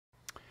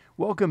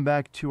Welcome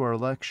back to our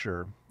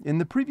lecture. In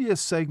the previous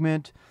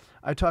segment,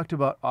 I talked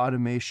about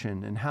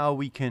automation and how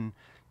we can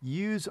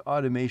use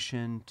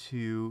automation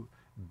to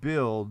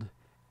build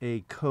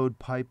a code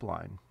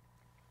pipeline.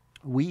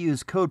 We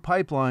use code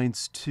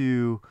pipelines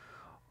to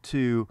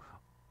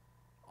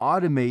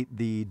automate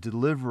the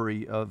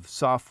delivery of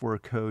software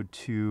code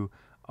to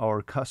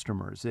our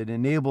customers. It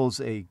enables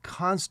a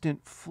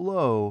constant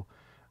flow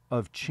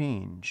of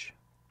change.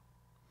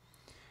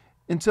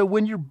 And so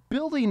when you're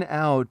building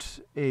out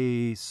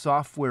a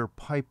software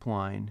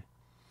pipeline,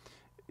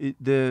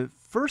 the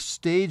first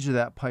stage of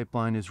that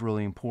pipeline is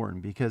really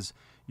important because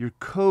your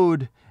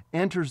code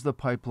enters the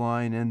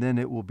pipeline and then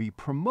it will be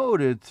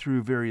promoted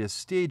through various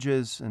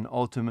stages and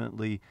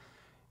ultimately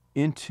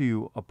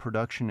into a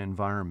production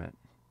environment.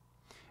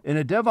 In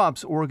a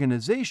DevOps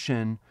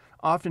organization,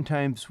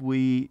 oftentimes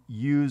we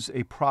use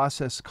a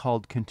process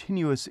called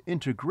continuous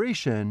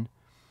integration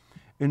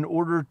in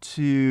order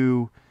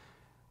to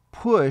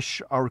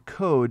push our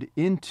code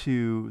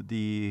into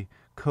the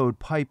code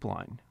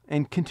pipeline.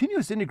 And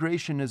continuous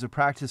integration is a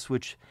practice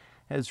which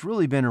has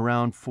really been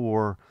around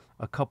for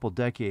a couple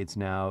decades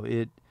now.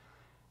 It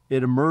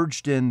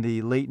emerged in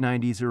the late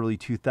 90s, early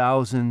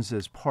 2000s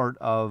as part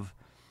of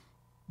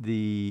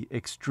the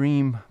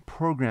extreme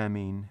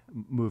programming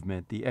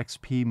movement, the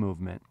XP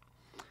movement.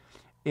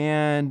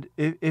 And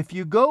if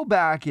you go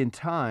back in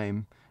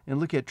time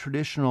and look at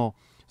traditional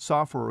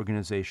software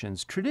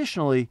organizations,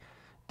 traditionally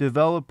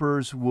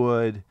developers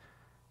would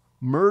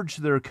merge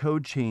their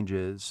code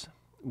changes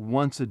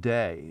once a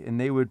day, and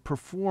they would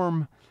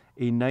perform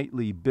a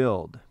nightly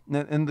build.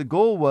 And the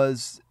goal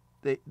was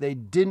they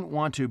didn't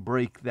want to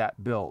break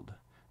that build,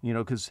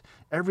 because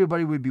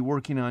everybody would be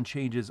working on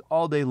changes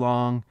all day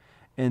long,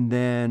 and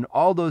then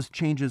all those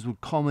changes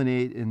would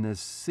culminate in this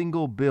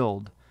single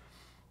build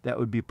that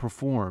would be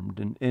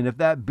performed. And if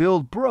that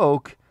build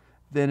broke,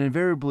 then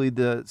invariably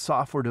the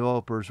software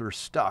developers were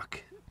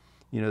stuck,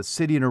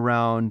 sitting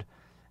around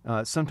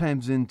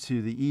sometimes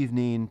into the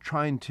evening,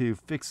 trying to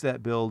fix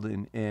that build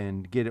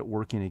and get it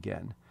working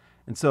again.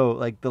 And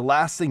so, the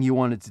last thing you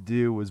wanted to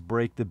do was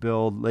break the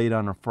build late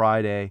on a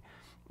Friday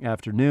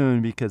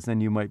afternoon, because then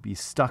you might be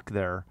stuck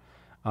there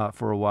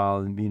for a while,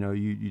 and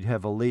you'd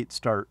have a late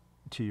start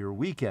to your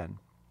weekend.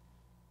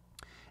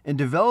 And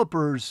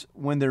developers,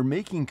 when they're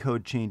making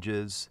code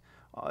changes,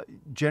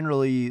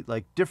 generally,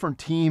 different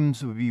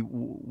teams would be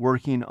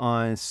working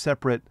on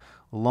separate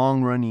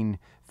long-running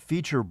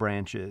feature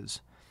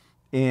branches.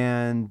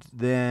 And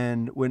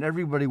then when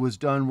everybody was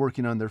done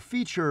working on their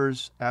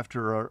features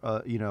after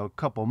a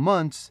couple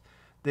months,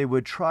 they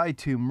would try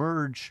to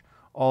merge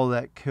all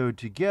that code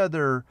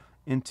together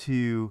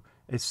into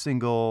a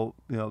single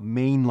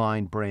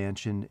mainline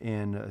branch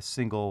and a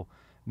single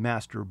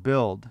master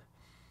build.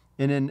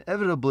 And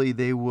inevitably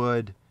they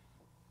would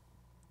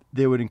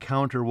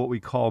encounter what we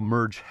call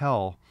merge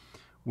hell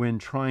when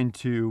trying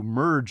to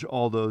merge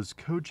all those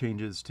code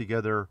changes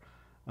together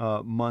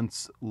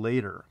months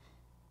later.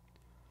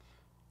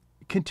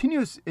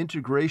 Continuous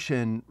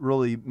integration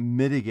really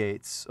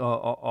mitigates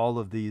all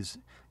of these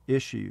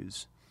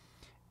issues.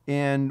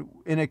 And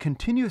in a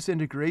continuous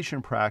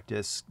integration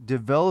practice,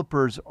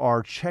 developers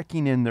are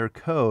checking in their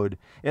code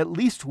at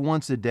least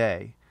once a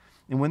day.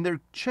 And when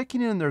they're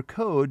checking in their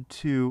code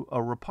to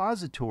a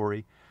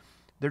repository,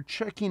 they're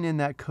checking in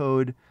that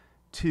code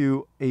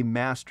to a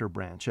master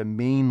branch, a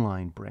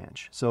mainline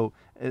branch. So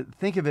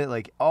think of it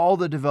like all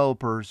the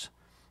developers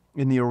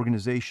in the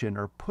organization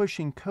are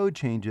pushing code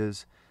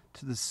changes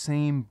to the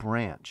same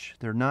branch.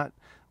 Their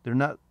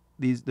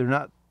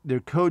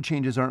code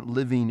changes aren't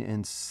living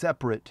in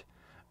separate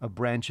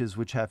branches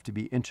which have to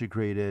be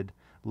integrated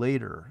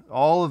later.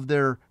 All of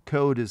their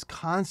code is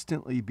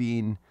constantly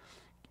being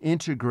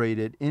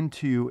integrated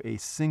into a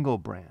single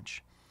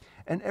branch.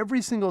 And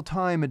every single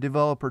time a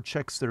developer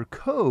checks their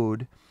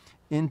code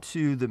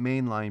into the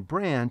mainline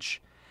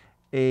branch,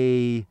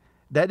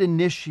 that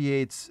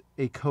initiates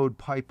a code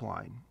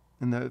pipeline.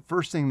 And the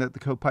first thing that the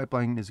code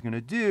pipeline is going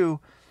to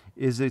do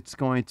is it's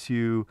going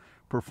to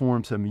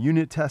perform some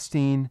unit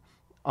testing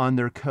on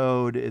their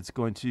code. It's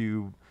going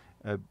to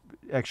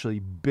actually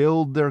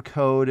build their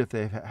code if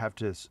they have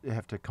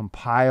to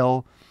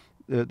compile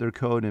their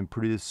code and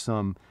produce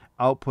some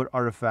output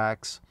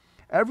artifacts.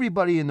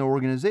 Everybody in the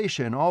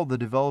organization, all the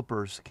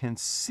developers, can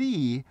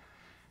see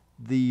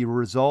the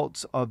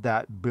results of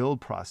that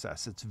build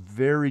process. It's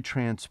very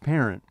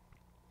transparent.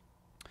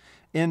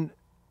 And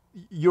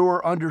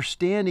your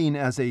understanding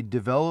as a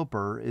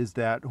developer is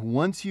that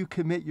once you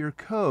commit your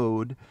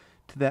code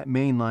to that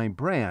mainline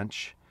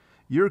branch,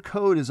 your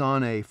code is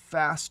on a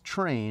fast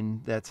train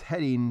that's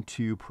heading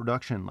to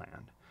production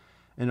land.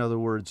 In other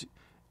words,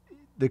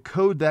 the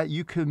code that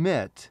you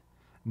commit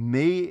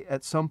may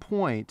at some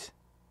point,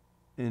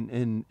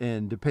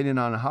 and depending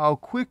on how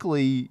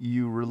quickly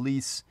you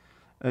release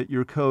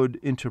your code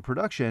into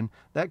production,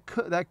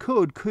 that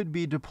code could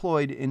be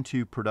deployed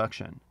into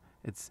production.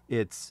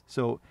 It's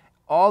so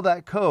all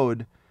that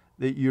code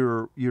that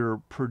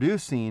you're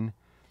producing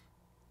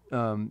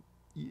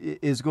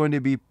is going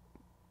to be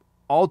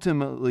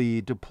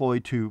ultimately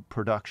deployed to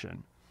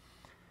production.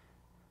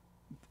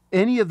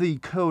 any of the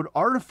code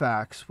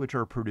artifacts which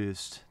are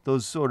produced,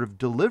 those sort of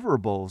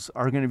deliverables,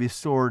 are going to be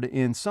stored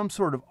in some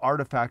sort of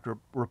artifact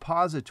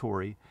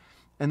repository,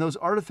 and those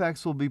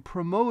artifacts will be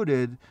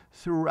promoted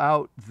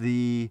throughout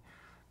the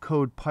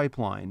code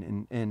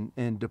pipeline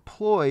and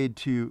deployed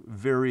to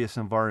various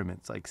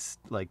environments,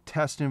 like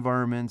test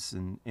environments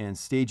and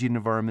staging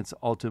environments,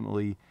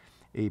 ultimately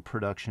a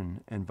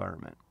production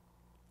environment.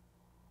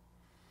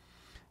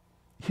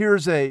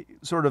 Here's a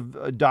sort of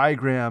a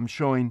diagram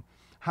showing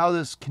how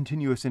this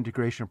continuous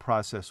integration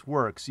process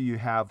works. You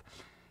have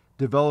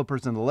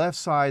developers on the left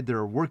side,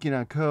 they're working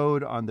on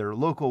code on their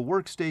local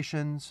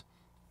workstations,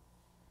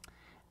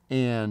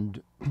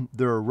 and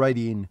they're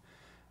writing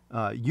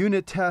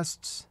unit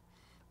tests.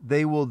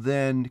 They will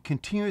then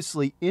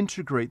continuously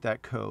integrate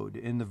that code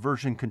in the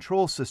version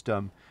control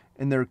system,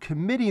 and they're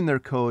committing their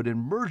code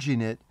and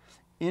merging it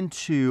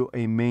into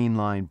a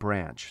mainline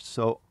branch.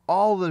 So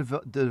all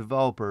the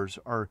developers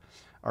are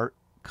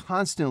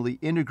constantly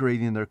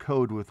integrating their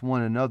code with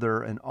one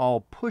another and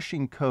all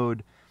pushing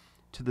code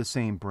to the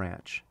same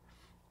branch.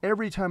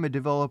 Every time a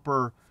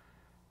developer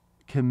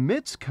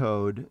commits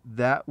code,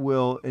 that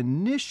will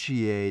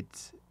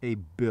initiate a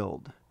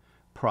build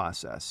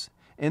process.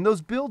 And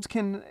those builds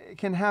can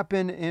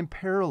happen in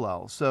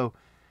parallel. So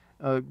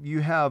you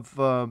have,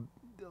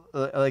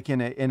 like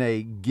in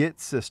a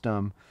Git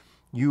system,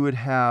 you would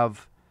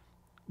have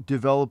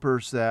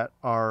developers that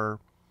are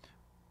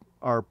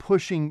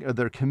pushing,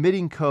 they're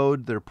committing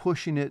code, they're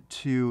pushing it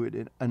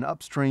to an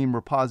upstream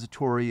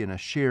repository in a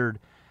shared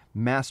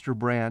master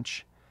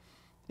branch,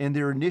 and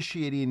they're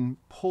initiating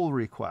pull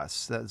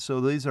requests. So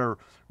these are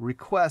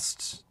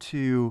requests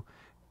to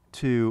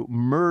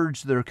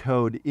merge their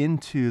code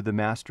into the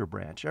master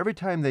branch. Every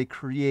time they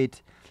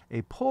create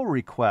a pull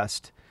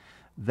request,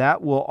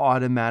 that will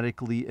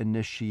automatically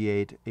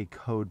initiate a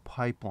code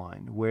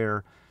pipeline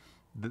where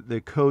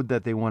the code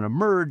that they want to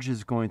merge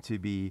is going to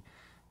be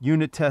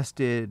unit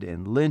tested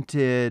and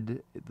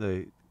linted.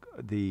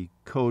 The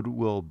code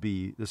will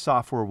be, the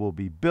software will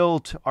be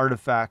built,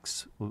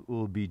 artifacts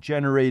will be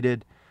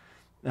generated,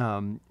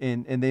 and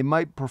they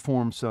might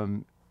perform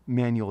some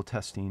manual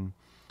testing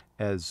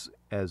as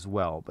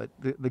well. But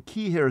the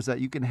key here is that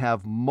you can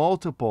have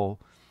multiple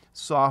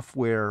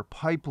software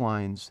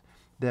pipelines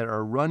that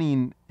are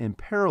running in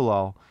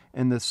parallel,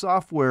 and the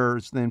software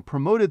is then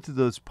promoted through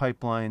those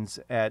pipelines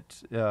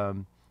at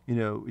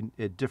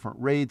at different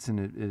rates,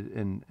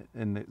 and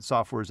the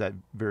software is at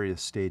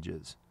various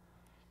stages.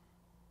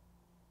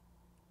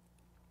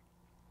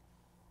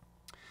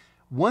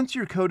 Once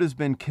your code has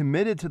been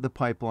committed to the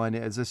pipeline,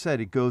 as I said,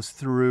 it goes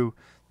through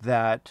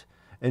that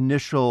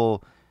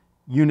initial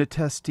unit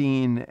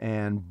testing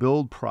and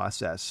build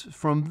process.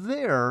 From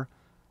there,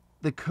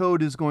 the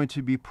code is going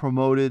to be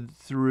promoted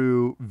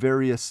through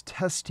various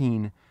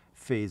testing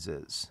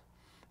phases.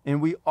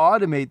 And we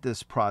automate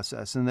this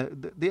process. And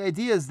the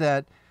idea is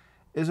that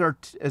as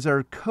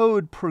our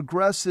code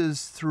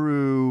progresses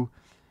through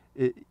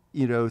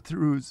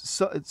through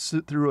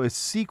a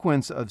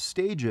sequence of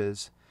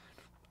stages,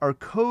 our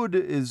code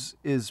is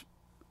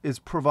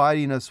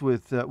providing us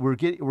with we're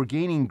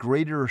gaining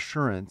greater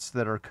assurance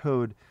that our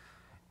code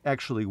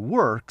actually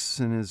works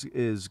and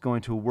is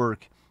going to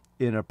work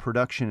in a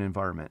production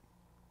environment.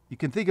 You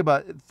can think of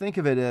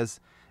it as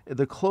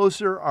the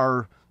closer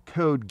our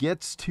code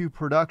gets to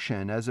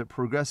production as it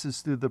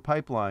progresses through the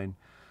pipeline,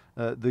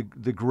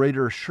 the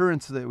greater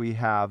assurance that we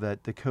have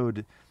that the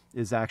code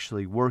is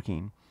actually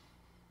working.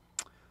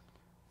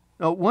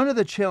 Now, one of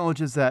the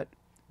challenges that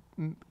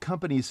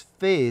companies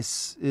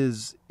face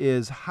is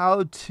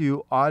how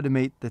to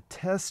automate the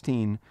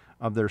testing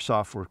of their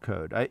software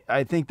code.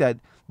 I think that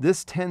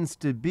this tends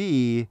to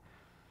be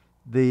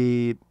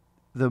the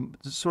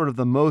sort of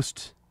the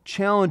most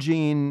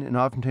challenging and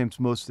oftentimes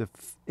most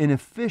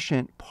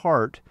inefficient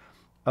part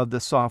of the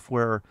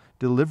software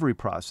delivery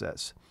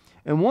process.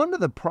 And one of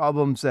the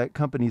problems that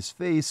companies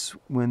face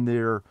when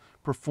they're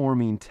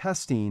performing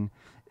testing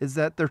is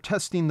that they're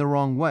testing the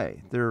wrong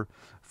way. They're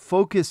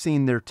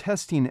focusing their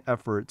testing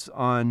efforts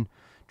on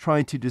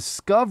trying to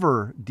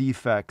discover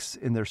defects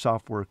in their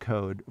software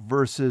code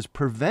versus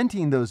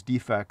preventing those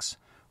defects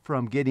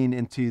from getting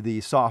into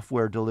the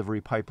software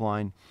delivery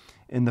pipeline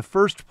in the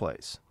first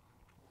place.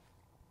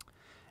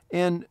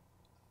 And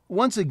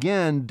once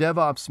again,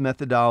 DevOps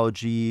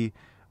methodology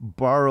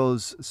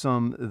borrows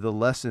some of the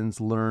lessons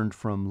learned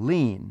from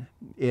Lean.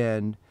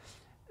 And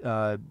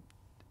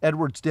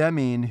Edwards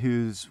Deming,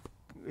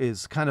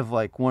 is kind of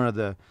like one of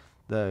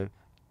the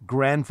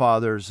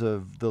grandfathers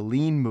of the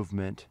Lean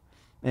movement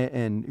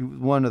and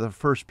one of the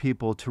first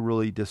people to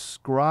really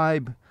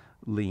describe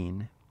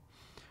Lean.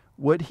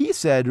 What he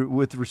said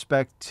with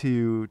respect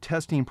to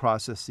testing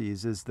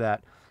processes is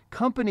that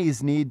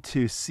companies need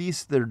to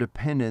cease their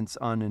dependence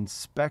on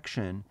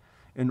inspection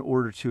in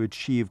order to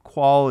achieve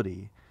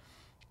quality.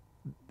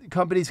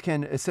 Companies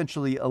can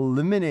essentially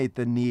eliminate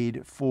the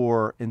need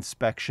for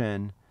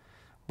inspection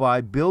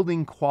by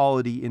building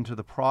quality into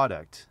the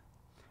product.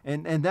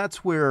 And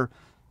that's where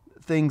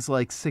things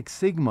like Six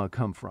Sigma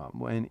come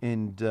from,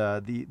 and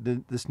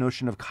this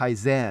notion of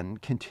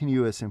Kaizen,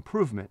 continuous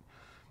improvement.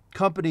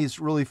 Companies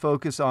really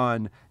focus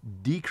on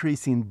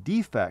decreasing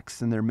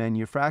defects in their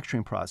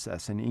manufacturing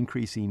process and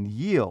increasing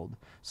yield,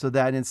 so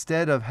that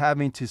instead of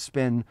having to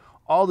spend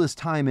all this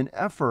time and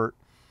effort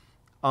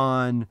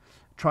on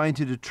trying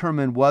to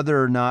determine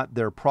whether or not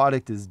their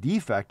product is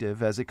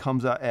defective as it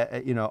comes out,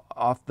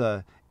 off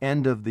the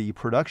end of the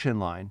production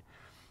line,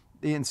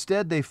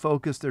 instead they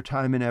focus their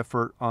time and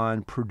effort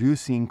on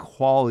producing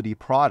quality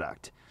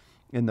product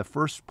in the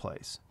first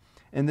place.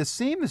 And the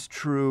same is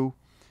true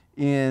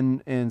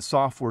in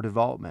software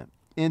development.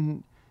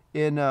 In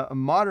a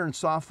modern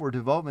software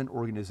development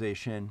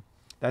organization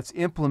that's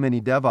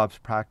implementing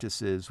DevOps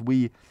practices,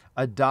 we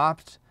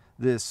adopt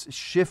this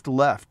shift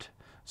left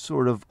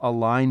sort of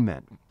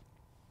alignment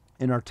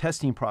in our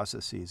testing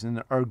processes.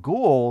 And our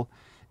goal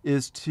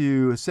is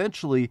to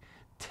essentially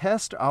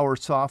test our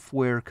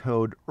software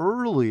code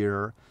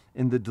earlier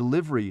in the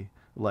delivery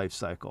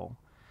lifecycle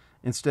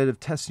instead of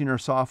testing our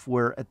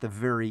software at the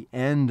very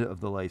end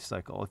of the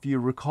lifecycle. If you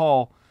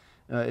recall,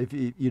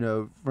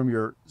 from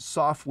your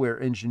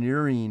software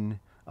engineering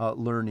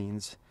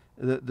learnings,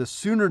 the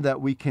sooner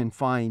that we can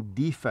find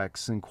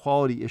defects and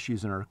quality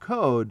issues in our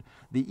code,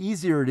 the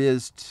easier it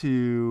is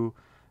to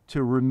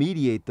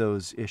remediate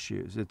those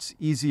issues. It's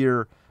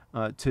easier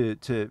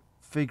to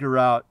figure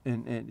out,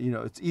 and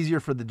it's easier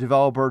for the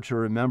developer to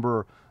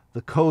remember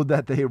the code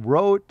that they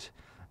wrote.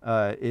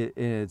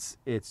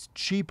 It's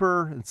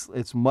cheaper.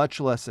 It's much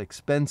less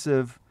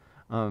expensive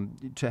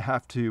to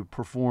have to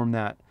perform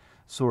that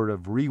sort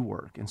of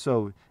rework. And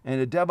so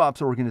in a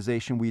DevOps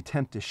organization, we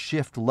attempt to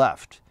shift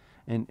left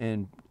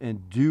and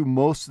do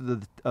most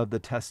of the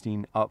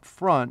testing up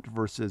front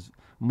versus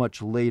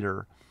much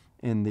later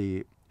in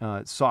the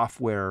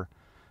software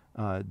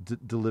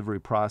delivery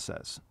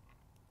process.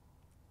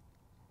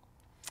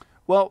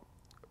 Well,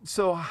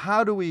 so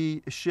how do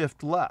we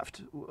shift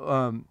left?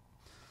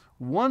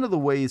 One of the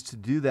ways to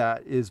do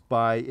that is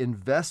by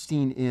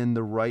investing in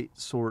the right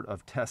sort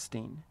of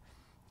testing.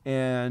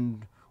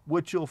 And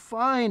what you'll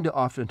find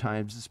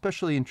oftentimes,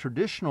 especially in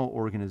traditional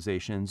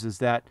organizations, is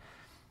that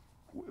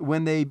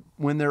when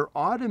they're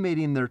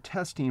automating their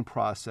testing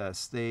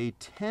process, they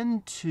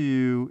tend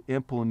to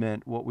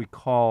implement what we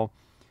call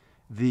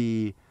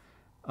the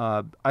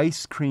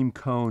ice cream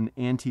cone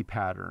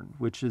anti-pattern,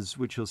 which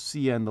you'll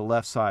see on the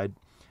left side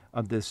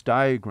of this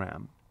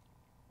diagram.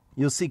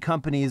 You'll see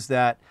companies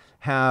that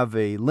have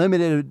a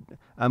limited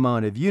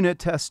amount of unit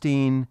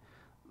testing,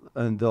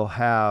 and they'll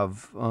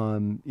have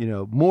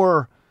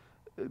more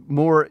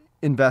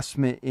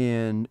investment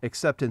in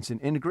acceptance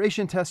and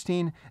integration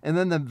testing, and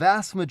then the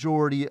vast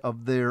majority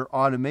of their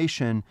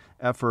automation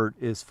effort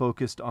is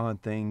focused on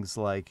things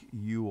like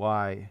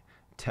UI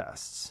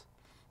tests.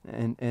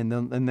 And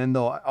then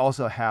they'll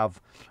also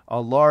have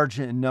a large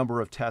number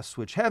of tests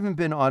which haven't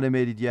been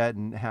automated yet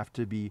and have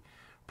to be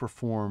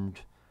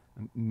performed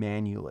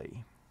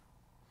manually.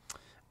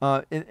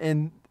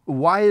 And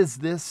why is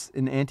this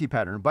an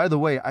anti-pattern? By the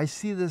way, I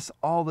see this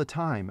all the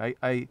time.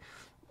 A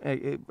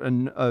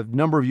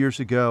number of years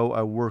ago,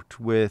 I worked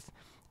with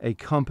a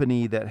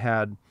company that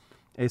had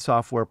a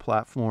software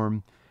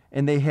platform,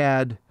 and they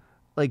had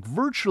like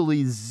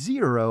virtually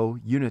zero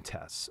unit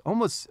tests,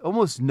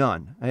 almost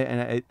none.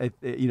 I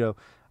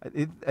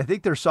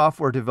think their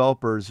software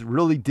developers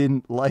really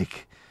didn't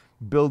like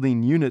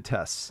building unit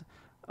tests,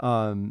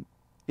 and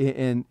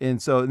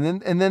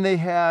then they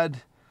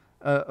had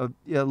a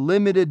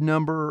limited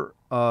number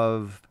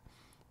of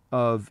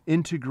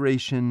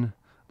integration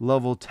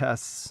level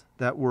tests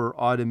that were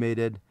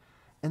automated,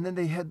 and then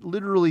they had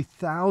literally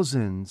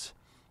thousands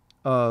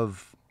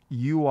of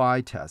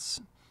UI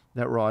tests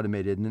that were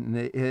automated, and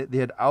they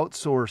had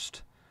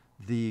outsourced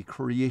the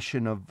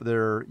creation of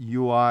their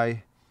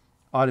UI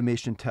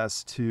automation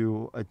tests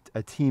to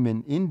a team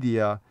in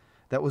India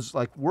that was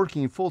like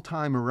working full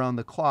time around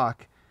the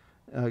clock,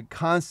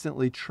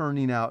 constantly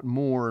churning out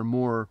more and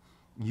more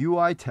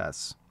UI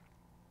tests.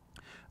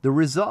 The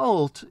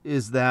result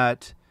is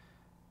that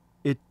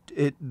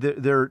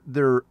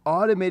their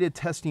automated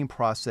testing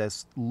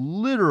process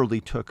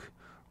literally took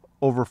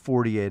over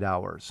 48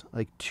 hours,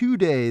 like 2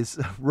 days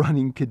of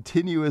running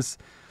continuous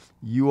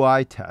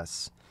UI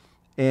tests.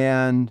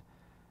 And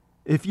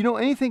if you know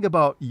anything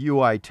about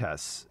UI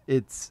tests,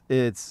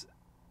 they're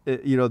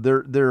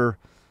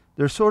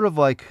sort of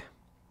like,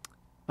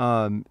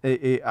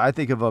 I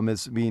think of them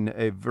as being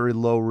a very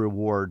low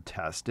reward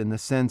test, in the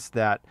sense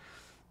that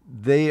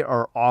they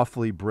are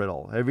awfully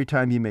brittle. Every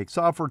time you make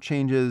software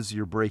changes,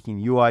 you're breaking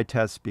UI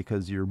tests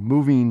because you're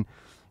moving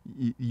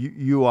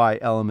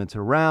UI elements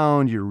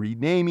around, you're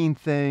renaming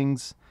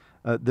things.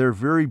 They're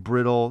very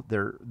brittle.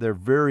 They're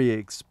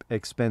very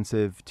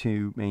expensive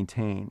to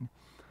maintain.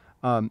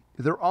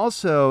 They're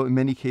also, in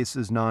many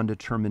cases,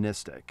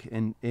 non-deterministic,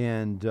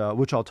 and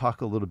which I'll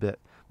talk a little bit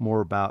more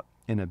about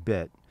in a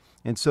bit.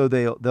 And so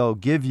they'll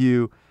give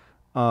you,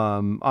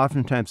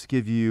 oftentimes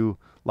give you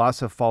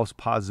lots of false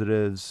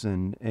positives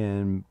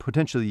and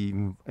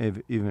potentially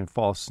even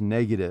false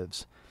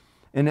negatives.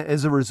 And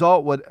as a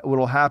result, what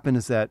will happen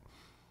is that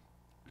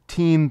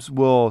teams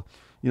will,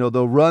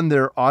 they'll run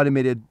their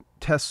automated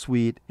test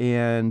suite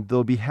and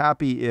they'll be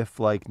happy if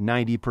like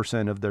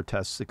 90% of their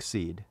tests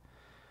succeed.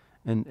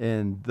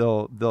 And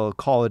they'll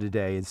call it a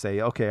day and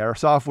say, okay, our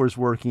software's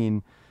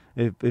working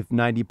if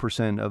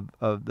 90%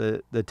 of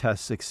the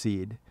tests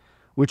succeed,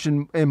 which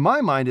in my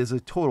mind is a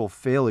total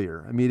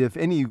failure. I mean, if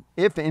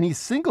any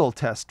single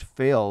test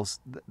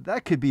fails,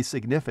 that could be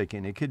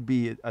significant. It could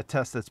be a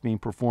test that's being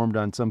performed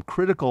on some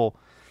critical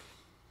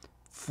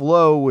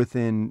flow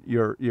within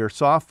your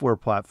software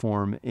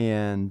platform,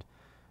 and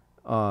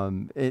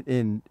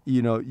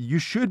you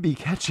should be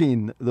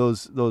catching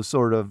those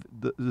sort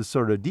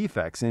of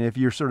defects. And if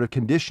you're sort of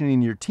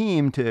conditioning your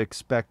team to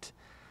expect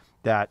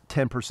that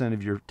 10%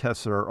 of your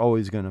tests are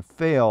always going to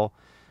fail,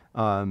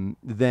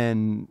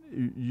 then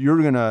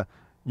you're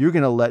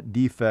gonna let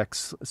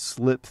defects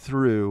slip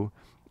through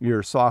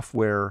your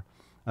software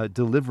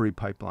delivery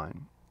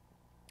pipeline.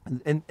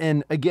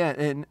 And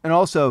again, and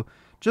also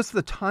just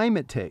the time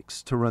it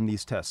takes to run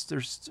these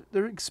tests.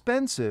 They're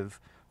expensive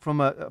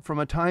from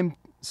a time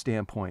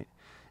standpoint.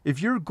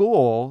 If your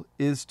goal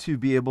is to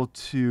be able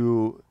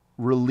to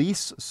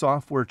release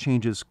software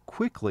changes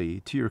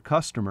quickly to your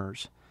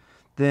customers,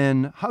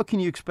 then how can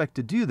you expect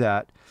to do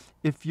that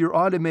if your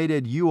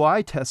automated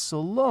UI tests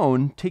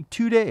alone take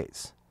 2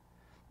 days?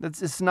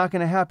 It's not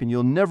going to happen.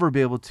 You'll never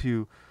be able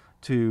to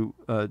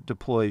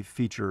deploy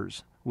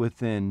features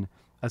within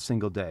a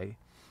single day.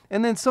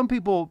 And then some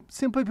people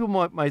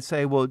might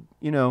say, well,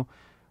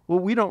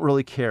 we don't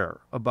really care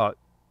about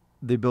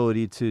the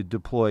ability to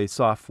deploy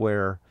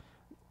software,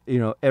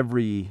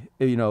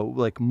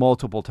 like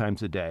multiple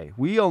times a day.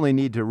 We only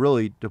need to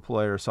really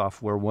deploy our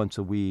software once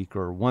a week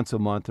or once a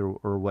month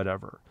or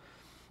whatever.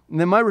 And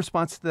then my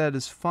response to that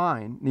is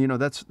fine.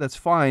 That's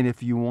fine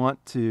if you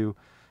want to,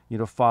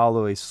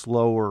 follow a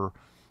slower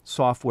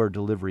software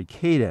delivery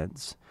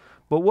cadence.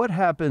 But what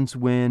happens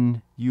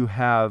when you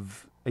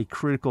have a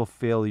critical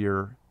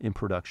failure in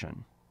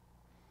production?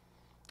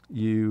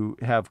 You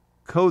have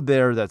code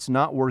there that's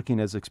not working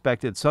as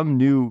expected, some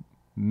new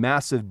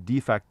massive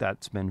defect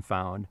that's been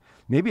found.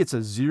 Maybe it's a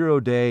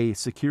 0-day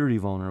security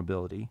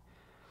vulnerability,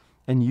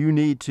 and you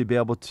need to be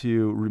able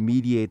to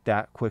remediate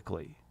that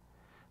quickly.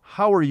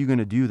 How are you going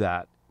to do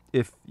that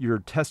if your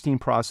testing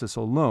process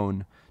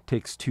alone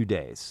takes 2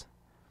 days?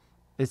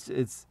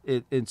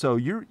 And so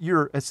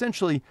you're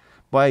essentially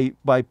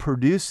by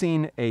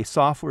producing a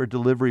software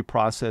delivery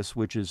process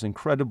which is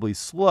incredibly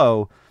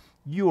slow,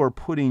 you are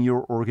putting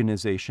your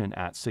organization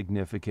at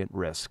significant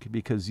risk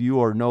because you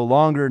are no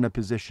longer in a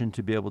position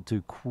to be able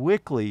to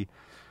quickly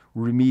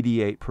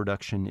remediate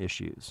production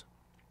issues.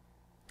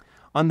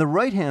 On the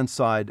right-hand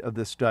side of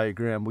this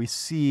diagram, we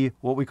see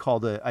what we call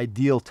the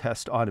ideal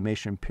test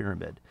automation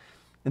pyramid.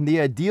 In the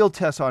ideal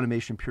test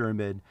automation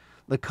pyramid,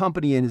 the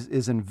company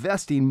is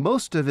investing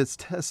most of its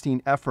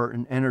testing effort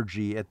and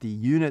energy at the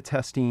unit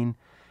testing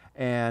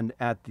and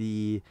at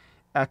the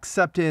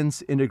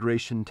acceptance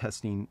integration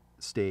testing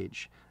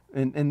stage.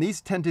 And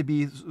these tend to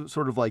be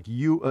sort of like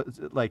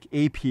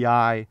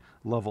API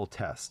level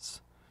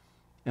tests.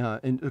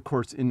 And of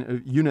course,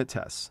 in unit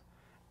tests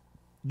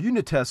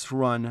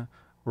run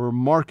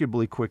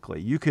remarkably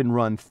quickly. You can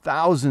run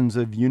thousands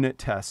of unit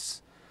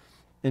tests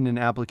in an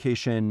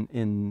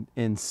application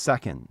in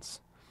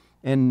seconds.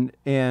 And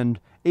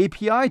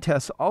API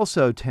tests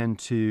also tend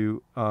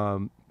to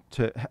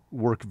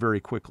work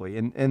very quickly.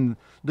 And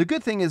the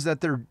good thing is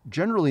that they're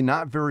generally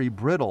not very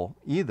brittle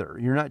either.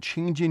 You're not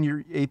changing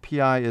your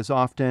API as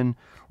often,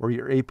 or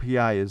your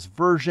API is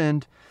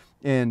versioned.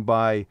 And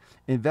by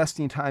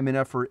investing time and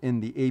effort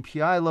in the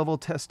API level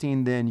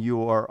testing, then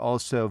you are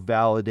also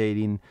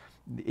validating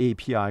the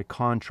API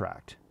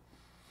contract.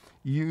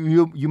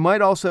 You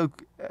might also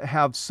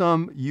have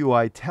some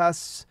UI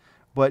tests,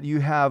 but you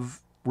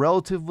have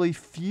relatively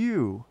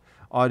few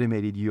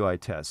automated UI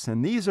tests.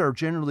 And these are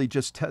generally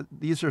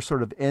these are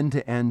sort of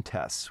end-to-end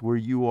tests where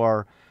you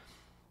are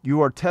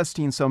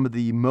testing some of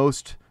the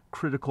most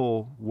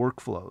critical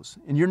workflows.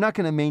 And you're not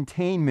going to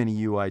maintain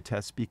many UI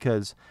tests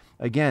because,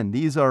 again,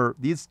 these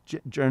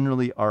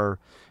generally are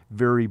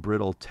very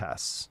brittle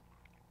tests.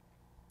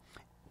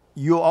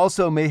 You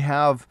also may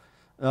have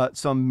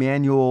some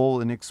manual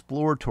and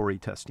exploratory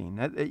testing.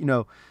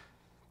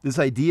 This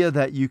idea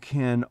that you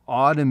can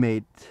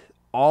automate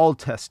all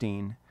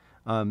testing,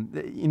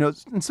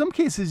 in some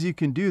cases you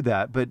can do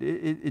that, but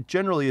it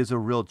generally is a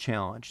real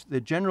challenge.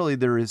 That generally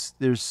there's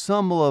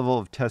some level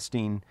of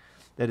testing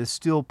that is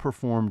still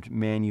performed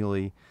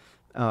manually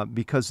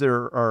because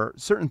there are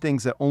certain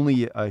things that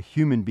only a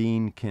human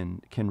being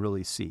can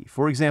really see.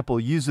 For example,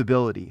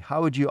 usability.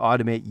 How would you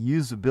automate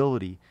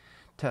usability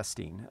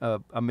testing?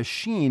 A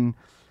machine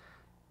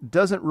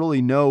doesn't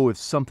really know if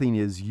something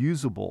is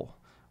usable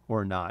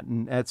or not,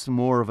 and that's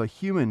more of a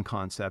human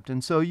concept.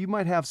 And so you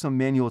might have some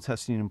manual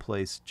testing in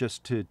place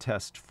just to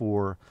test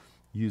for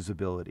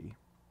usability.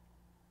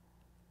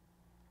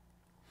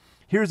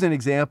 Here's an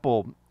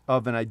example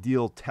of an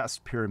ideal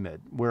test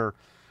pyramid where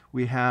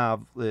we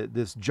have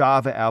this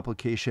Java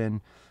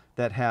application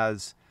that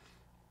has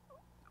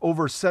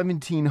over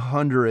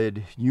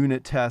 1,700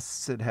 unit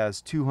tests. It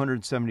has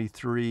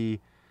 273.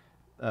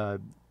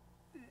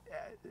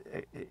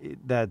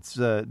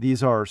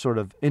 These are sort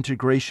of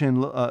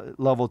integration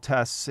level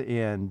tests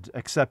and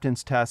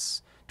acceptance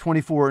tests,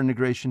 24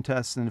 integration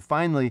tests, and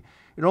finally,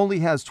 it only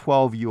has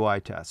 12 UI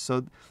tests.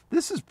 So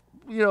this is,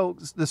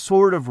 the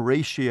sort of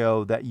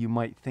ratio that you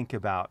might think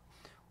about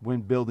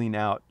when building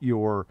out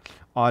your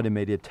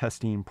automated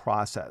testing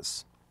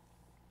process.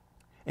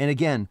 And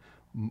again,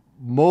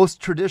 most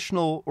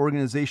traditional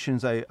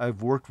organizations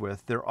I've worked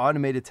with, their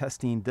automated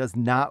testing does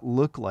not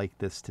look like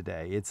this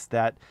today. It's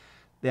that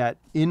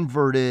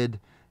inverted,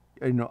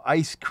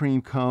 ice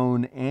cream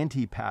cone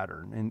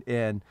anti-pattern.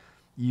 And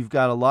you've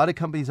got a lot of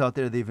companies out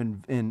there, they've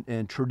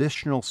in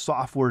traditional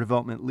software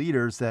development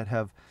leaders that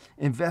have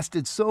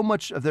invested so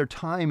much of their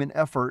time and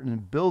effort in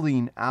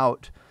building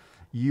out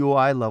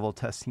UI level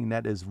testing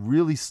that is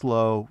really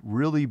slow,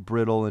 really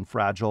brittle and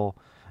fragile,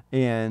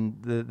 and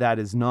that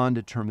is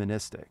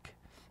non-deterministic.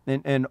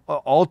 And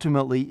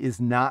ultimately is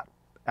not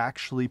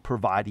actually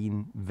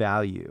providing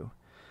value.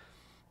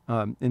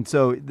 And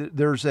so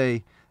there's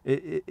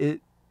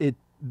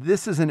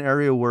this is an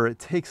area where it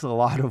takes a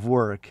lot of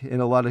work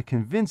and a lot of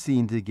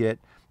convincing to get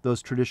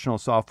those traditional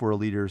software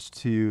leaders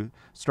to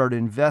start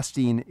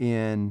investing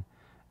in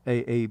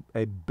a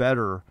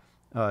better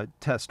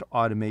test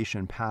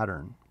automation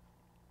pattern.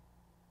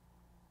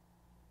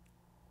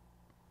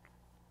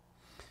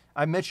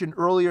 I mentioned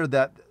earlier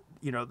that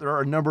there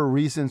are a number of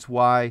reasons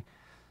why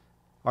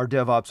our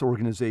DevOps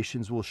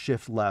organizations will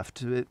shift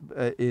left,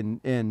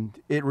 and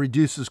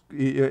it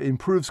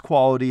improves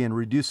quality and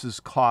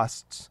reduces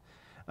costs.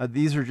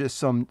 These are just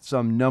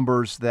some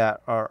numbers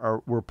that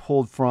were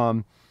pulled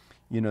from,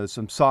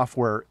 some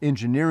software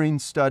engineering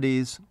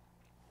studies.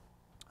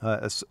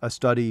 A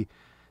study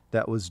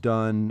that was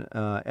done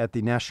at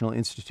the National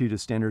Institute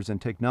of Standards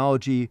and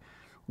Technology,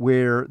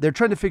 where they're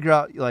trying to figure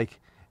out,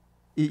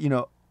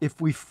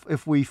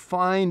 if we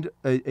find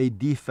a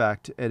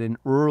defect at an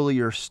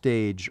earlier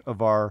stage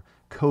of our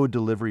code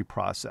delivery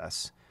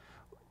process,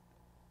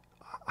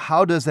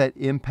 how does that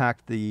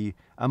impact the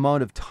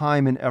amount of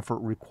time and effort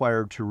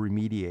required to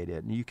remediate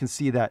it? And you can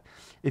see that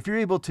if you're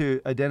able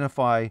to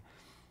identify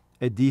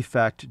a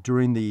defect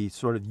during the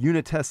sort of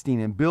unit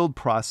testing and build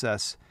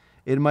process,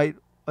 it might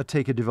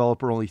take a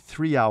developer only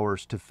 3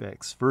 hours to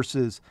fix,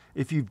 versus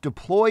if you've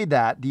deployed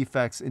that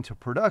defects into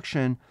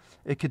production,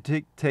 it could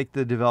take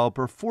the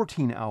developer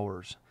 14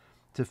 hours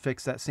to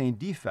fix that same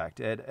defect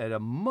at a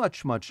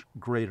much, much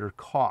greater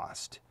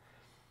cost.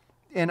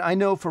 And I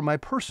know from my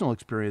personal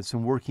experience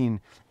in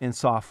working in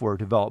software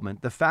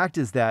development, the fact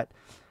is that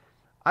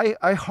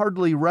I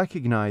hardly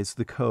recognize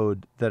the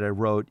code that I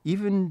wrote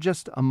even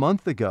just a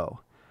month ago.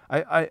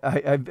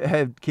 I've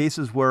had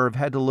cases where I've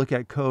had to look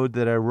at code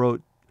that I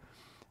wrote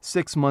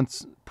 6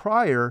 months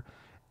prior,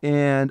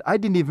 and I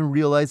didn't even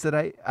realize that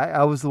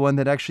I was the one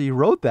that actually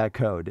wrote that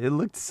code. It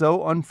looked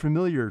so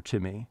unfamiliar to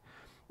me.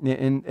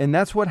 And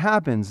that's what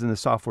happens in the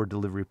software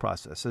delivery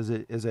process.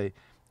 As a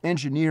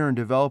engineer and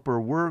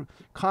developer, we're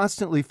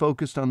constantly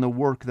focused on the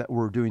work that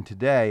we're doing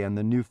today and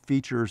the new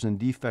features and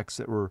defects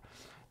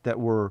that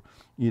we're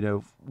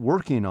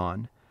working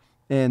on.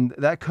 And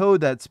that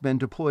code that's been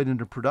deployed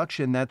into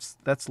production, that's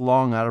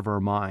long out of our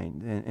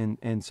mind.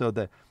 And so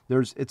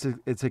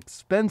it's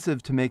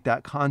expensive to make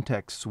that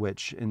context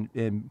switch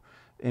and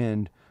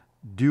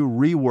do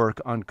rework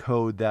on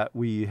code that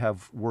we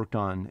have worked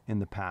on in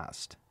the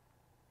past.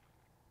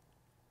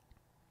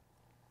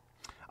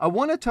 I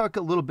want to talk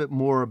a little bit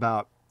more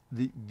about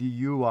the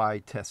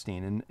UI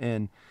testing.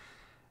 And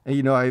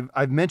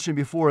I've mentioned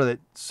before that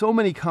so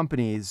many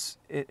companies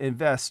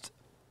invest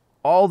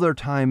all their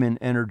time and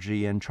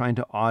energy in trying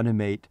to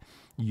automate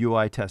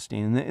UI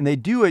testing. And they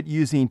do it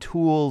using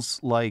tools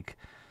like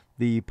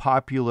the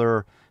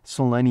popular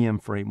Selenium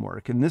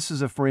framework. And this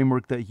is a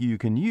framework that you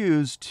can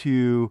use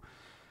to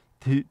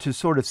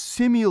sort of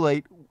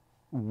simulate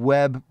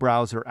web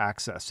browser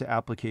access to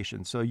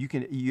applications. So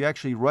you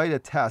actually write a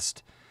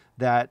test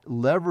that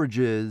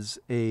leverages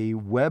a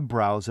web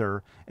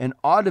browser and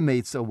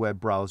automates a web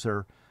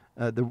browser.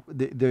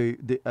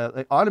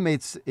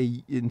 Automates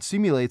and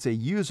simulates a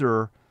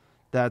user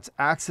that's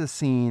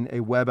accessing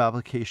a web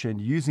application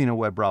using a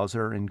web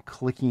browser and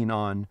clicking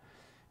on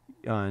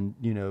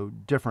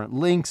different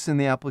links in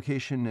the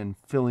application and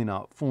filling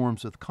out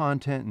forms with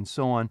content and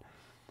so on.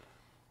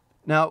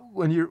 Now,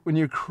 when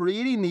you're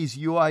creating these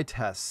UI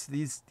tests,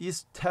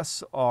 these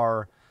tests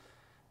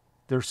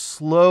they're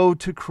slow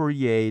to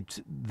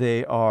create.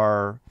 They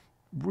are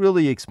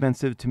really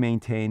expensive to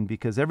maintain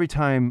because every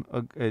time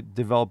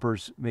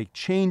developers make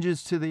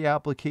changes to the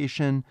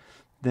application,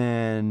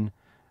 then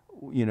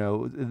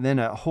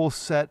a whole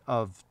set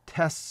of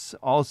tests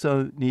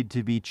also need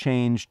to be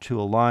changed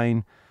to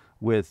align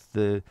with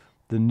the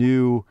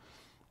new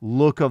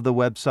look of the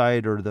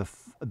website or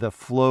the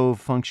flow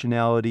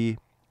functionality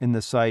in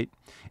the site.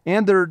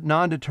 And they're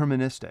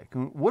non-deterministic.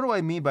 What do I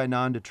mean by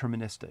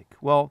non-deterministic?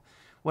 Well,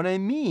 what I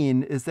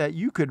mean is that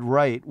you could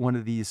write one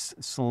of these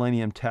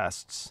Selenium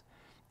tests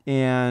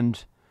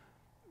and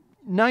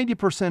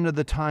 90% of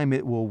the time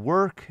it will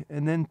work,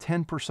 and then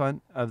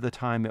 10% of the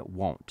time it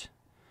won't.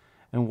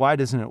 And why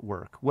doesn't it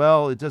work?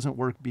 Well, it doesn't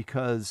work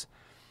because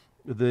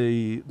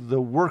the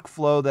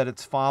workflow that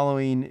it's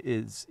following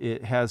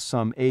it has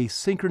some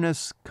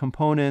asynchronous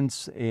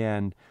components,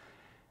 and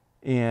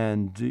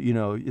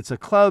it's a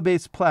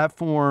cloud-based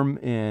platform,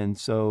 and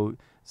so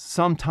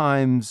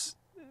sometimes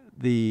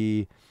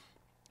the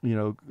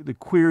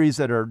queries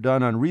that are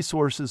done on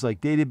resources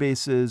like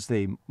databases,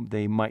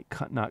 they might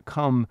not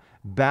come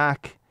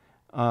back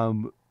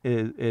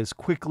as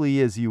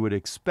quickly as you would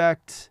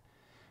expect.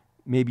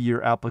 Maybe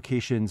your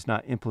application's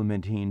not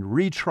implementing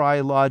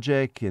retry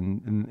logic,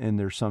 and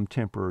there's some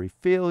temporary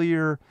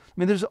failure. I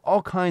mean, there's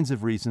all kinds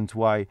of reasons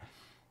why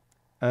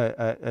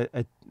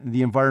the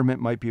environment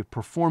might be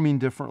performing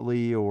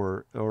differently,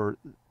 or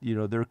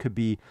there could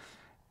be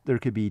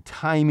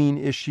timing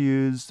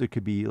issues. There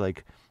could be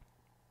like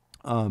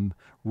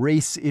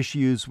race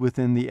issues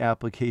within the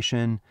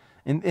application,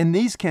 and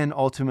these can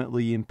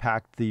ultimately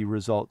impact the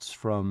results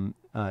from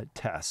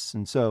tests.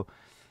 And so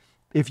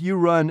if you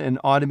run an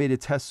automated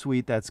test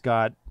suite that's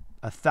got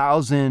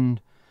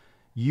 1,000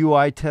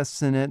 UI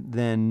tests in it,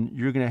 then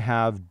you're going to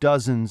have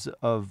dozens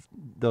of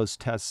those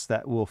tests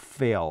that will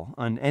fail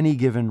on any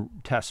given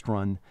test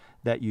run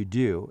that you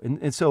do.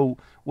 And so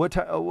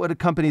what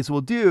companies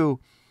will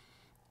do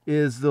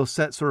is they'll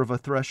set sort of a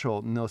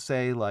threshold, and they'll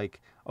say like,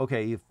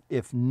 okay,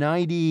 if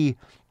 92%,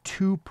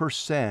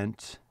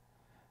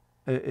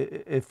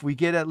 if we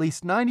get at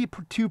least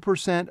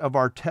 92% of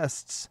our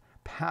tests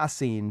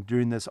passing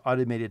during this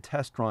automated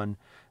test run,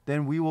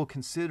 then we will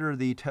consider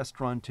the test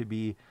run to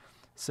be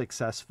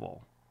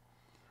successful.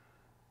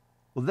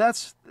 Well,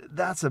 that's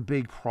a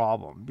big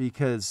problem,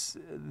 because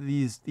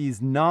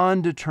these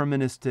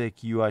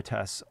non-deterministic UI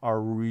tests are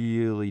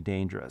really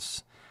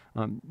dangerous,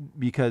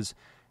 because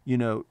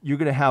you're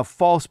going to have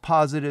false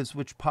positives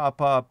which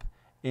pop up,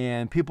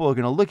 and people are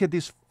going to look at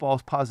these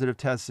false positive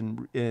tests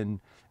and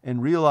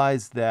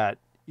realize that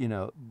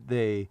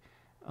they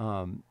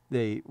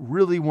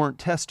really weren't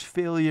test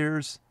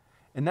failures,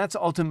 and that's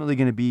ultimately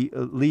going to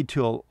lead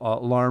to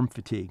alarm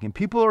fatigue, and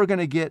people are going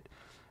to get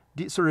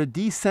sort of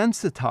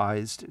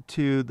desensitized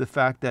to the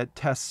fact that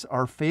tests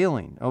are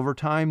failing. Over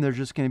time, they're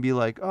just going to be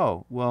like,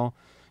 oh, well,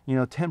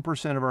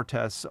 10% of our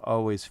tests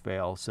always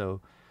fail,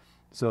 so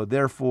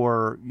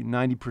therefore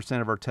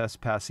 90% of our tests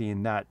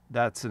passing,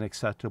 that's an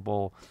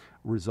acceptable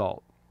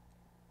result.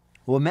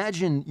 Well,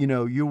 imagine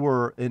you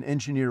were an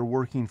engineer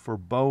working for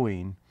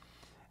Boeing,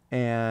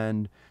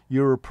 and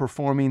you're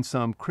performing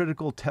some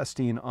critical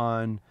testing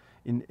on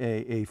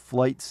a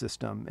flight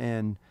system,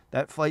 and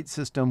that flight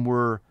system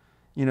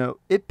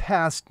it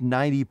passed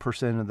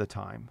 90% of the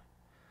time.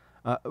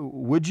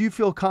 Would you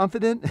feel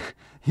confident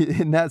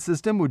in that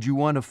system? Would you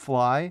want to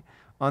fly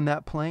on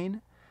that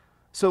plane?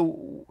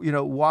 So,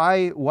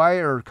 why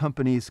are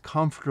companies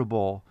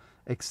comfortable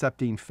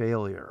accepting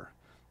failure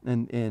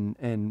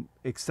and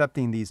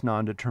accepting these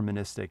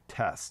non-deterministic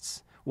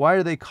tests? Why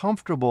are they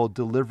comfortable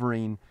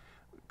delivering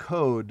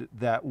code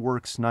that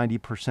works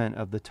 90%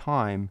 of the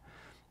time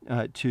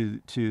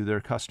to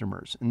their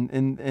customers?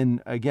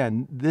 And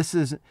again, this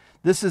is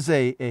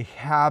a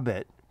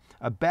habit,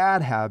 a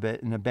bad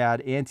habit, and a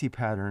bad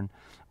anti-pattern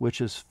which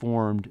is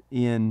formed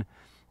in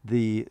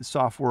the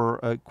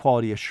software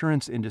quality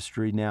assurance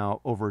industry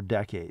now over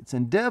decades.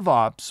 And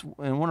DevOps,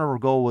 and one of our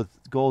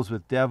goals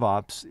with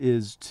DevOps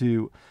is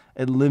to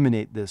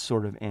eliminate this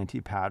sort of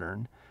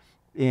anti-pattern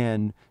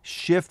and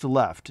shift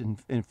left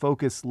and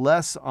focus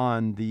less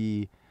on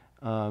the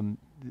on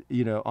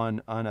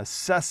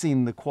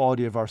assessing the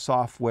quality of our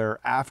software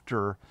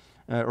after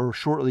or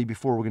shortly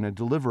before we're going to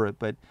deliver it,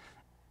 but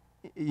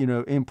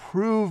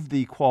improve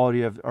the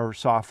quality of our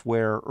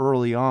software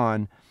early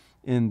on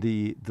in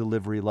the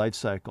delivery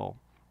lifecycle.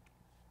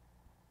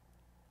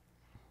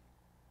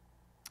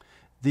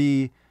 So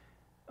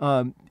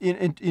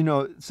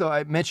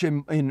I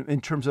mentioned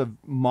in terms of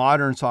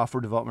modern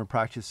software development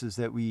practices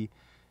that we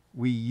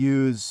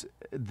use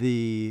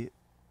a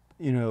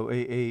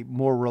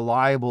more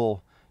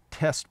reliable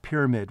test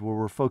pyramid, where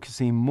we're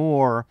focusing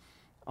more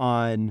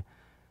on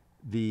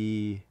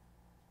the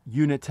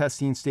unit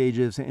testing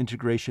stages and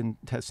integration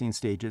testing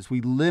stages.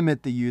 We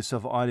limit the use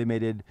of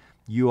automated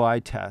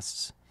UI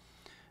tests.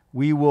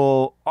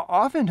 We'll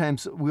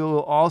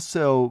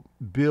also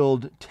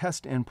build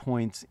test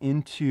endpoints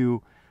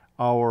into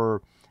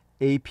our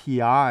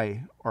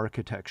API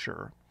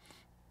architecture,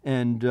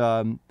 and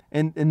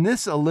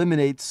this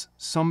eliminates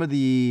some of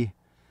the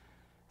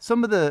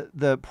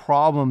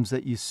problems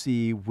that you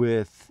see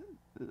with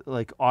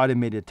like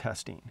automated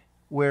testing,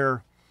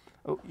 where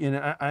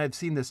I've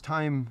seen this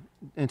time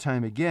and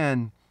time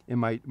again in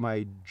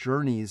my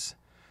journeys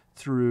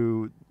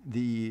through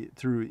the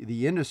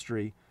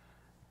industry.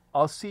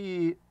 I'll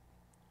see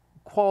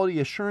quality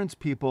assurance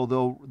people,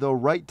 they'll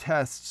write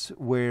tests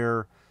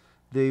where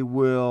they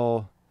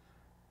will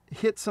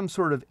hit some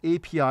sort of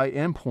API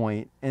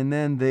endpoint, and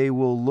then they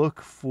will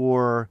look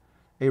for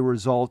a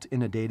result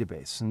in a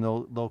database, and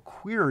they'll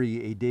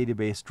query a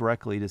database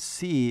directly to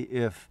see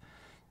if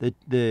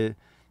the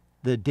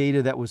the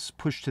data that was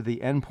pushed to the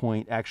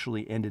endpoint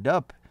actually ended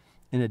up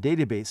in a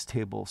database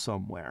table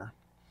somewhere.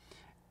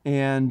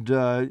 And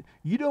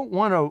you don't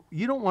want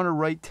to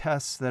write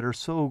tests that are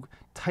so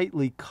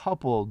tightly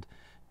coupled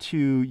to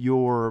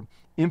your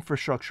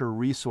infrastructure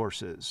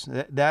resources.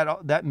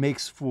 That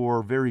makes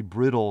for very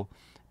brittle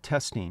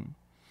testing.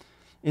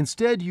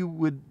 Instead, you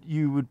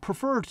would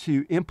prefer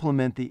to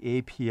implement the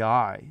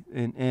API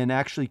and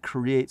actually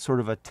create sort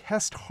of a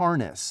test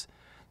harness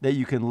that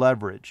you can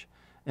leverage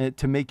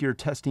to make your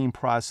testing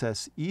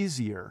process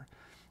easier.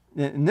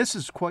 And this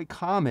is quite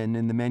common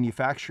in the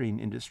manufacturing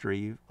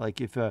industry.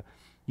 Like if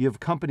you have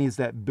companies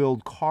that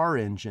build car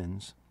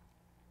engines,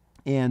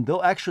 and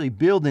they'll actually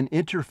build an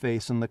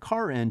interface on the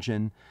car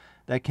engine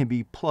that can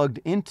be plugged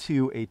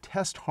into a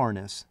test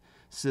harness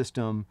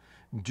system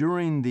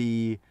during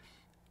the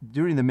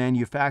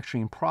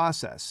manufacturing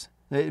process.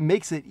 It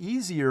makes it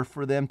easier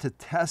for them to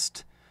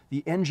test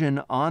the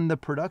engine on the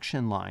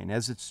production line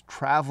as it's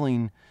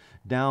traveling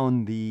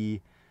down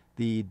the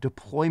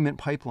deployment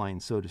pipeline,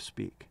 so to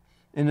speak.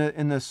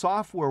 In the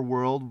software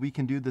world, we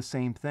can do the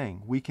same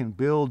thing. We can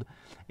build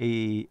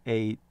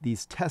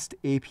these test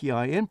API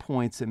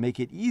endpoints that make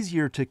it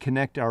easier to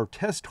connect our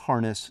test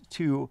harness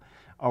to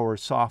our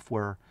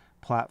software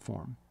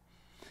platform.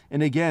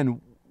 And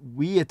again,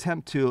 we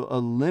attempt to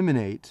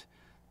eliminate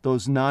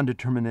those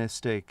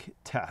non-deterministic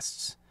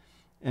tests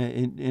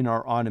in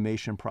our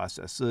automation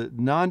process. So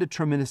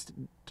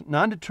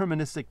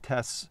non-deterministic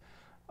tests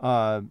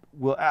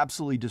will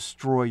absolutely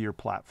destroy your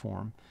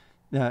platform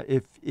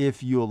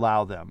if you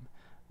allow them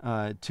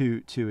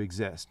to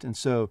exist. And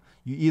so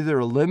you either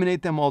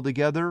eliminate them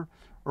altogether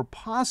or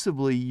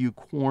possibly you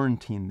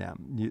quarantine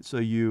them. So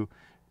you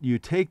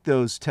take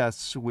those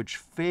tests which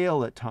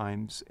fail at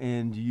times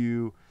and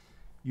you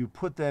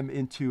put them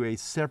into a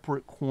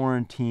separate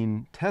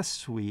quarantine test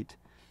suite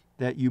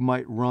that you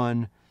might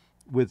run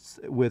with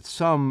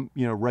some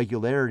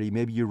regularity.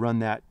 Maybe you run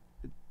that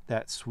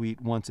suite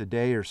once a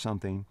day or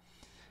something.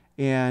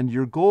 And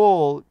your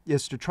goal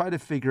is to try to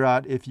figure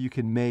out if you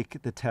can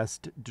make the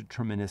test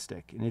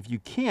deterministic. And if you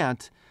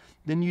can't,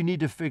 then you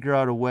need to figure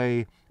out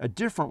a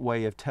different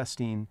way of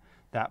testing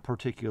that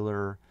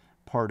particular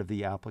part of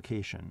the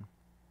application.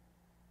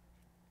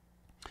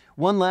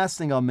 One last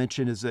thing I'll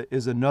mention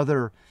is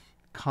another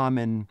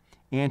common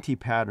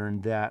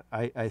anti-pattern that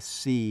I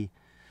see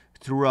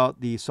throughout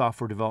the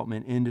software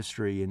development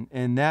industry.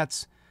 And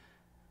that's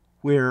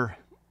where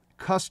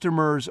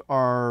customers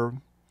are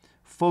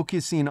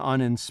focusing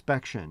on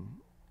inspection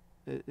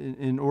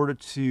in order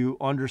to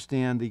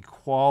understand the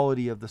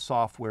quality of the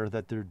software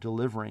that they're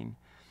delivering.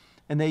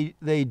 And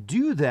they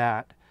do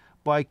that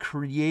by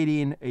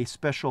creating a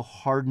special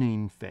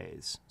hardening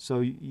phase.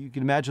 So you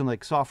can imagine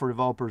like software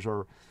developers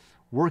are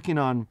working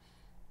on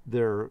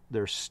their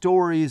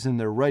stories and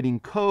they're writing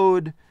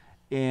code,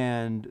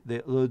 and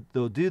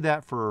they'll do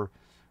that for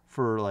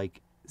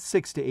like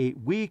 6 to 8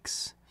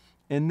 weeks.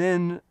 And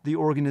then the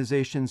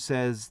organization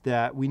says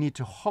that we need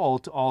to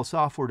halt all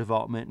software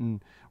development,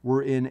 and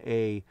we're in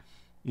a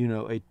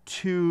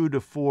 2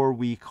 to 4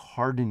 week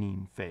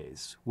hardening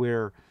phase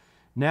where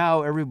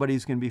now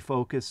everybody's going to be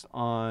focused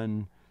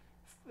on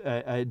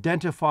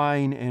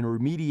identifying and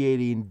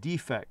remediating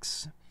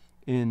defects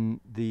in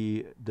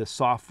the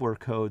software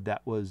code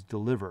that was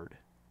delivered.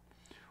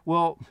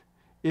 Well,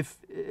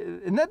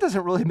 and that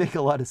doesn't really make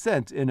a lot of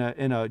sense in a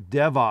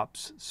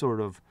DevOps sort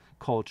of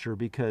culture,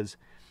 because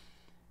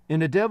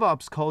in a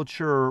DevOps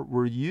culture,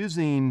 we're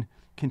using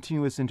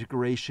continuous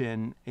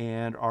integration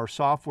and our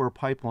software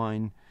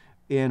pipeline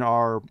in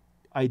our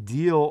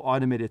ideal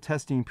automated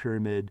testing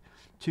pyramid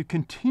to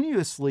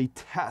continuously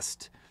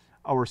test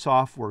our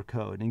software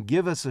code and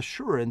give us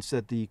assurance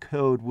that the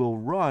code will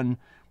run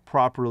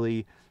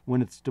properly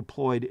when it's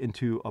deployed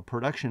into a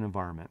production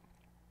environment.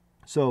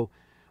 So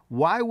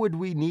why would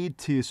we need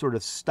to sort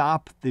of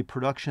stop the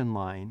production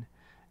line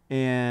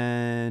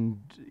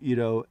and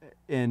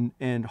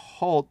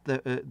halt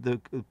the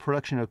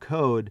production of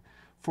code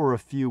for a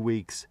few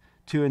weeks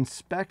to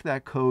inspect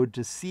that code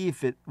to see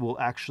if it will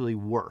actually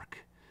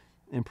work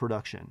in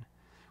production?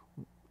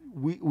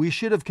 We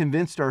should have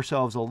convinced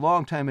ourselves a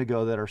long time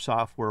ago that our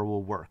software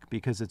will work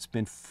because it's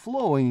been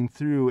flowing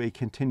through a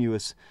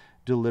continuous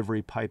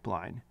delivery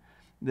pipeline.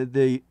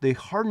 The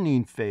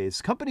hardening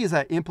phase, companies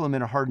that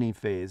implement a hardening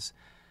phase,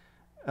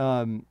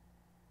 are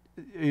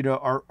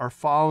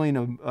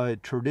following a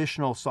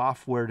traditional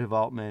software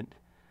development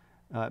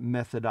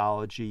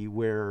methodology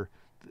where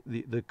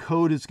the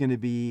code is going to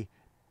be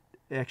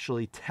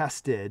actually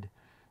tested.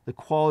 The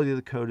quality of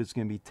the code is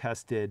going to be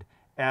tested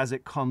as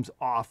it comes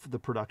off the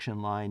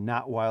production line,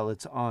 not while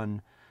it's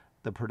on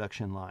the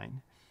production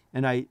line.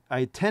 And I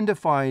tend to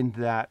find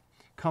that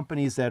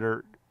companies that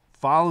are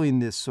following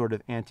this sort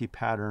of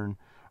anti-pattern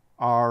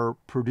are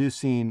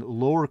producing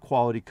lower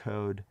quality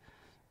code.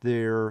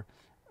 They're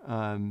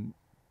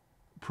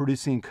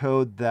producing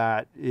code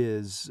that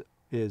is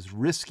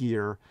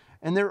riskier,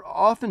 and they're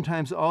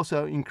oftentimes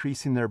also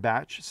increasing their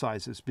batch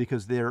sizes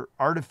because they're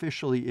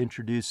artificially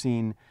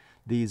introducing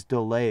these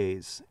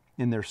delays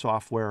in their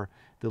software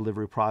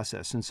delivery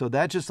process. And so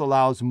that just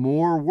allows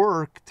more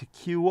work to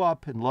queue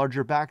up in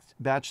larger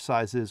batch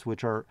sizes,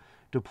 which are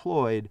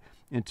deployed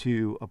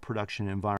into a production environment.